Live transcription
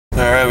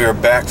Alright, we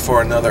are back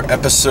for another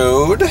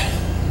episode.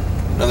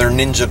 Another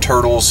Ninja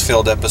Turtles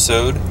filled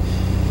episode.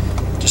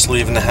 Just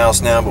leaving the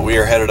house now, but we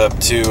are headed up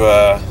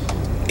to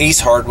Ace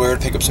Hardware to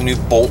pick up some new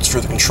bolts for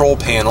the control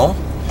panel.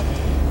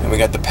 And we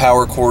got the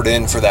power cord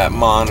in for that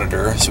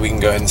monitor, so we can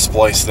go ahead and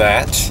splice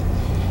that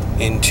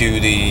into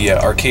the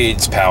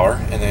arcade's power.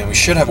 And then we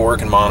should have a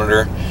working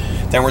monitor.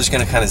 Then we're just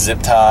going to kind of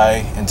zip tie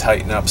and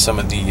tighten up some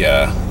of the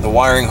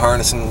wiring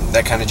harness and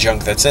that kind of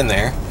junk that's in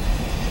there.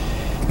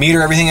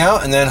 Meter everything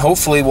out, and then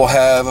hopefully we'll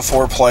have a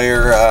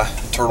 4-player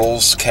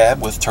Turtles cab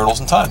with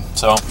Turtles in Time.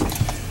 So,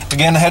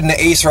 again, heading to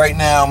Ace right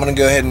now. I'm going to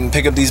go ahead and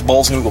pick up these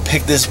bolts, and we'll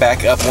pick this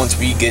back up once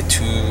we get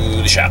to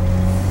the shop.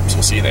 So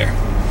we'll see you there.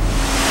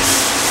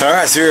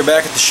 Alright, so we're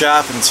back at the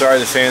shop, and sorry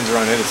the fans are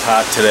on it. It's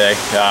hot today.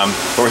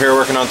 We're here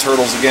working on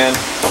Turtles again.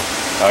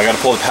 I got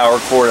to pull the power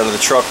cord out of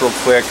the truck real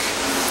quick.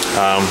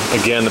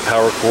 Again, the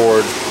power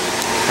cord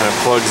kind of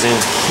plugs in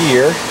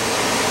here.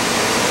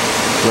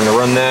 We're going to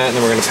run that, and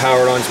then we're going to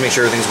power it on to make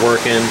sure everything's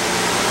working.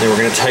 Then we're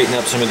going to tighten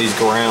up some of these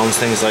grounds,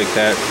 things like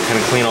that, kind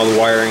of clean all the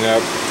wiring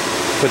up,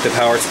 put the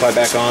power supply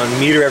back on,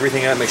 meter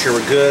everything out, make sure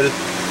we're good.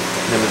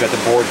 And then we've got the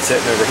board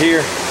sitting over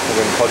here.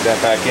 We're going to plug that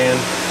back in.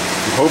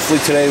 And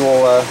hopefully today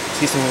we'll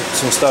see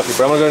some stuff here.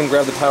 But I'm going to go ahead and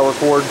grab the power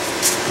cord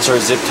and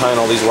start zip tying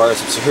all these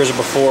wires. So here's a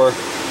before.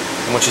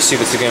 And once you see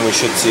this again, we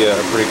should see a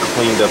pretty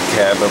cleaned up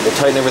cab. But we'll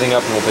tighten everything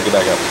up and we'll pick it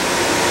back up.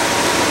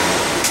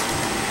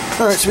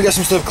 Alright, so we got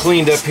some stuff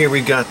cleaned up here.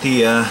 We got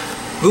the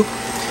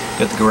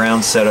got the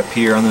ground set up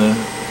here on the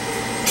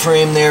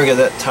frame there. We got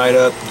that tied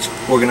up.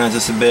 Let's organize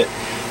this a bit.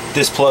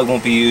 This plug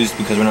won't be used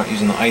because we're not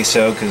using the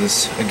ISO,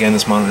 because again,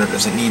 this monitor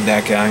doesn't need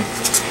that guy.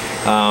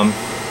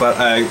 But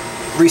I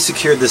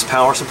re-secured this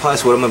power supply,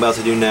 so what I'm about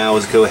to do now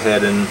is go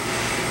ahead and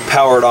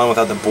power it on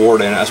without the board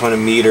in. I just want to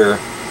meter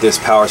this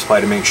power supply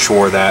to make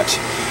sure that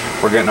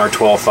we're getting our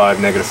 12.5,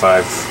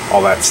 -5,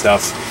 all that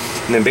stuff.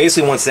 And then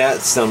basically once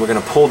that's done, we're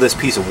going to pull this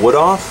piece of wood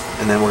off,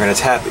 and then we're going to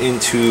tap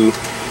into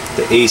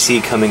the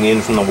AC coming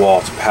in from the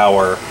wall to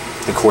power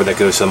the cord that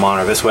goes to the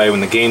monitor. This way, when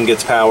the game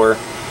gets power,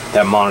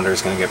 that monitor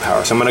is going to get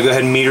power. So I'm going to go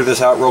ahead and meter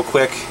this out real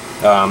quick.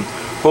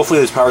 Hopefully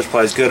this power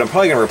supply is good. I'm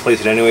probably going to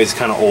replace it anyways. It's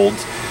kind of old.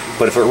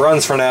 But if it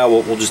runs for now,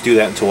 we'll just do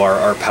that until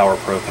our Power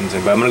Pro comes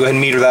in. But I'm going to go ahead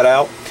and meter that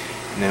out,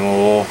 and then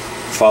we'll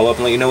follow up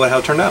and let you know how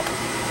it turned out.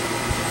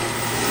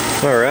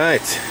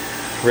 Alright,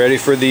 ready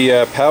for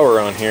the power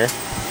on here.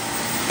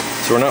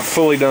 So we're not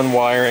fully done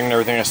wiring and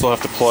everything. I still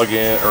have to plug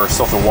in, or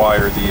still have to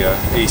wire the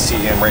AC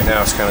in. Right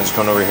now it's kind of just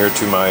going over here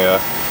to my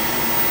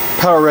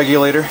power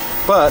regulator.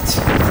 But,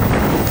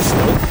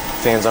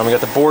 fans on. We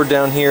got the board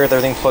down here with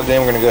everything plugged in.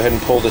 We're going to go ahead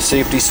and pull the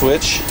safety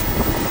switch.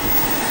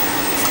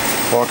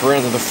 Walk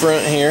around to the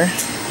front here.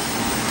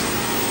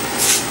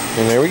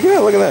 And there we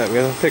go. Look at that. We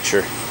got the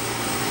picture.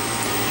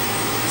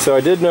 So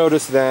I did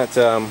notice that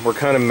we're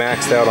kind of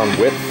maxed out on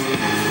width.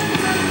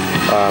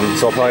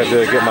 So I'll probably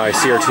have to get my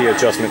CRT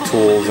adjustment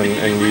tools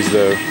and use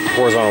the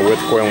horizontal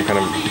width coil and kind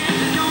of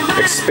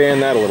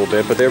expand that a little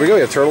bit. But there we go,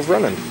 we have Turtles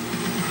running.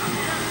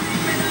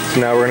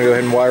 So now we're going to go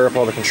ahead and wire up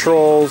all the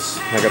controls.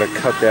 I got to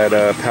cut that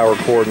power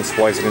cord and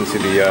splice it into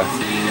the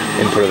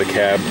input of the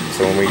cab.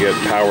 So when we get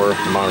power,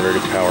 the monitor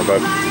gets power.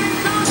 But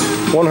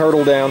one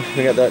hurdle down,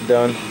 we got that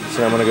done. So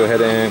now I'm going to go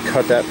ahead and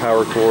cut that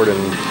power cord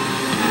and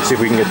see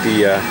if we can get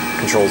the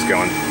controls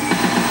going.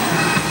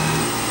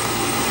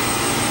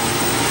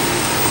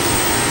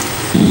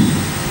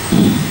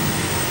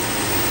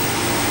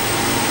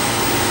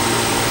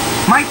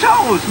 My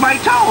toes! My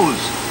toes!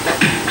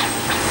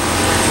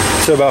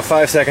 So about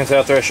 5 seconds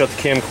after I shut the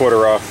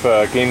camcorder off,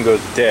 game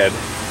goes dead.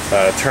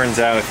 Turns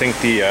out I think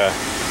the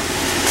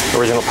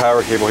original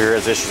power cable here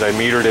has issues. I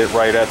metered it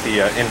right at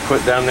the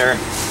input down there,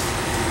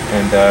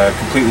 and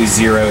completely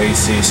zero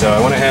AC. So I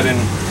went ahead and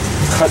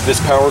cut this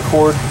power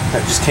cord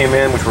that just came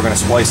in, which we're going to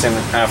splice in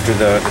after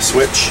the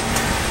switch.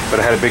 But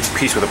I had a big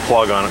piece with a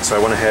plug on it, so I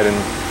went ahead and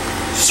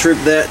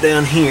stripped that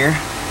down here.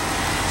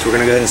 So we're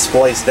going to go ahead and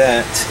splice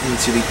that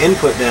into the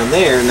input down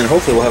there, and then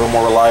hopefully we'll have a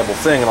more reliable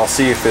thing, and I'll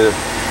see if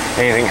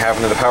anything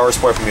happened to the power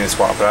supply if we need to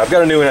swap it. I've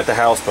got a new one at the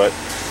house, but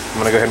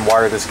I'm going to go ahead and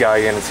wire this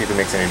guy in and see if it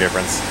makes any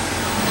difference.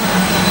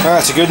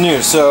 Alright, so good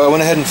news. So I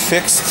went ahead and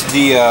fixed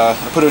the, I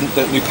put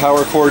the new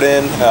power cord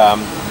in,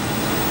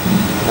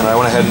 and I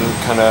went ahead and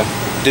kind of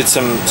did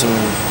some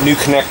new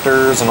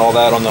connectors and all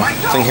that on the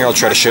thing here. I'll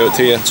try to show it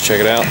to you. Let's check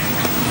it out.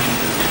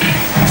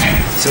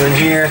 So in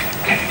here,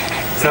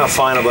 it's not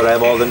final, but I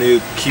have all the new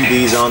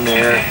QBs on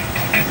there.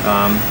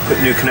 Put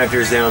new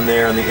connectors down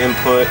there on the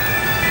input.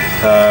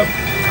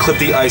 Clip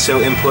the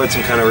ISO inputs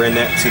and kind of ran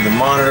that to the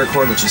monitor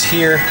cord, which is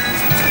here.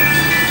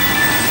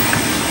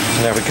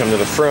 So now if we come to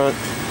the front,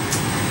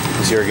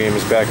 you see our game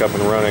is back up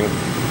and running.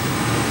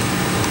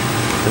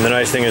 And the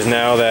nice thing is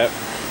now that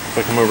if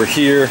I come over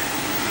here,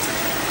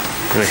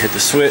 I'm going to hit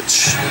the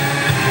switch.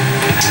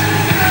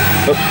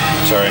 Oh,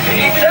 sorry.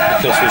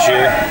 The kill switch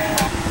here.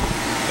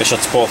 It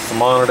shuts both the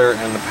monitor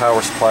and the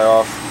power supply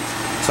off.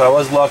 So I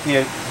was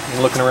lucky,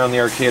 looking around the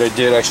arcade, I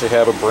did actually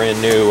have a brand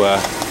new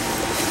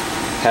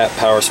hat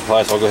power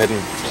supply, so I'll go ahead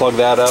and plug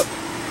that up.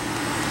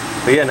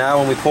 But yeah, now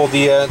when we pull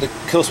the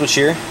kill switch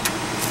here,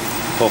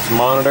 both the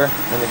monitor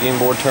and the game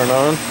board turned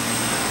on.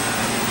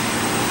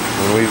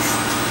 And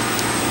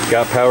we've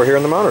got power here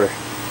on the monitor.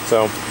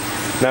 So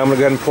now I'm gonna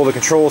go ahead and pull the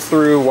controls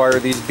through, wire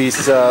these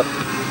beasts up.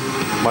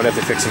 Might have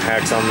to fix some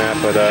hacks on that,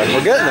 but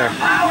we're getting there.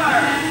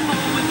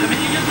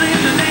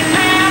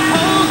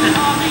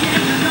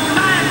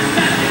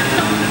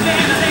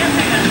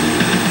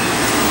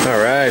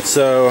 Alright,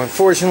 so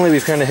unfortunately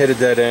we've kind of hit a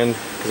dead end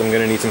because I'm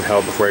going to need some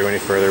help before I go any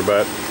further,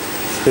 but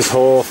this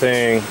whole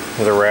thing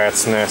is a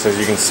rat's nest. As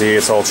you can see,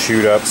 it's all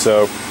chewed up,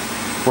 so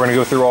we're going to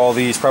go through all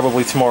these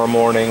probably tomorrow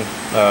morning,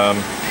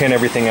 pin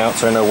everything out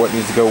so I know what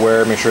needs to go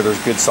where, make sure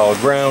there's good solid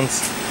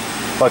grounds.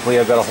 Luckily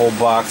I've got a whole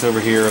box over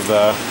here of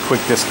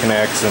quick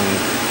disconnects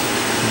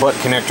and butt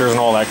connectors and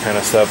all that kind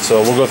of stuff,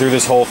 so we'll go through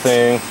this whole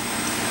thing,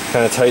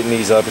 kind of tighten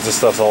these up because this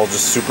stuff's all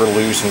just super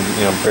loose and,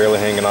 you know, barely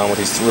hanging on with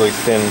these really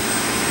thin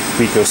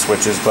Pico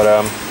switches.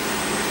 But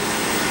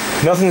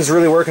nothing's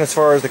really working as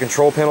far as the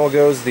control panel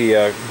goes.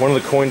 The one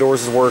of the coin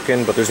doors is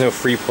working, but there's no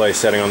free play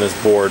setting on this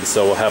board,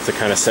 so we'll have to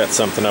kind of set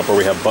something up where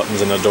we have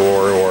buttons in the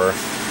door, or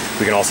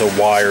we can also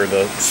wire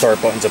the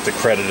start buttons up to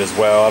credit as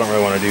well. I don't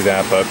really want to do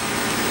that, but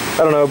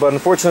I don't know. But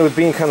unfortunately, with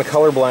being kind of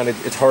colorblind,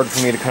 it's hard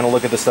for me to kind of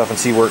look at the stuff and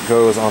see where it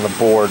goes on the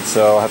board,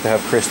 so I'll have to have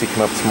Christy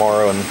come up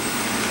tomorrow and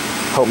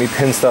help me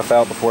pin stuff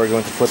out before I go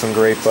into flipping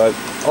great. But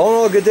all in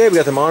all, a good day. We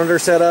got the monitor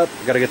set up.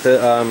 Got to get the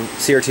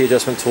CRT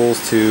adjustment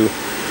tools to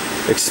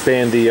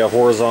expand the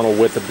horizontal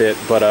width a bit.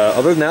 But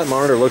other than that,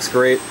 monitor looks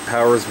great.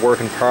 Power's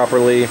working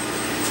properly.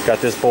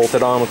 Got this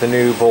bolted on with the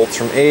new bolts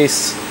from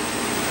Ace.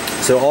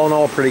 So all in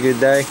all, a pretty good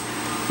day.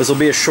 This will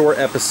be a short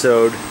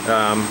episode, but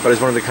I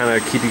just wanted to kind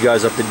of keep you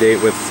guys up to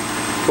date with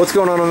what's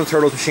going on the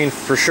Turtles machine.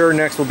 For sure,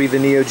 next will be the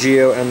Neo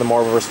Geo and the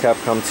Marvel vs.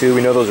 Capcom 2.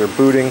 We know those are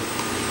booting.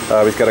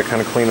 We've got to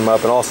kind of clean them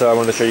up. And also, I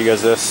wanted to show you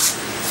guys this.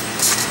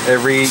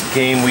 Every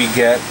game we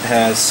get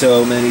has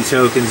so many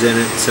tokens in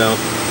it, so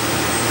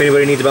if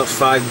anybody needs about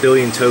 5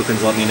 billion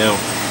tokens, let me know.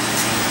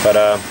 But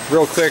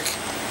real quick,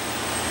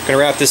 gonna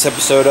wrap this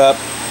episode up.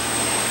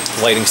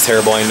 Lighting's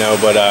terrible, I know,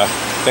 but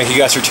thank you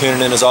guys for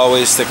tuning in as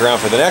always. Stick around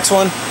for the next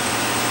one,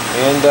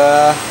 and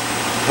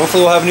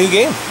hopefully we'll have a new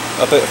game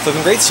up at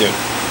Flipping Great soon.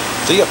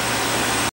 See ya.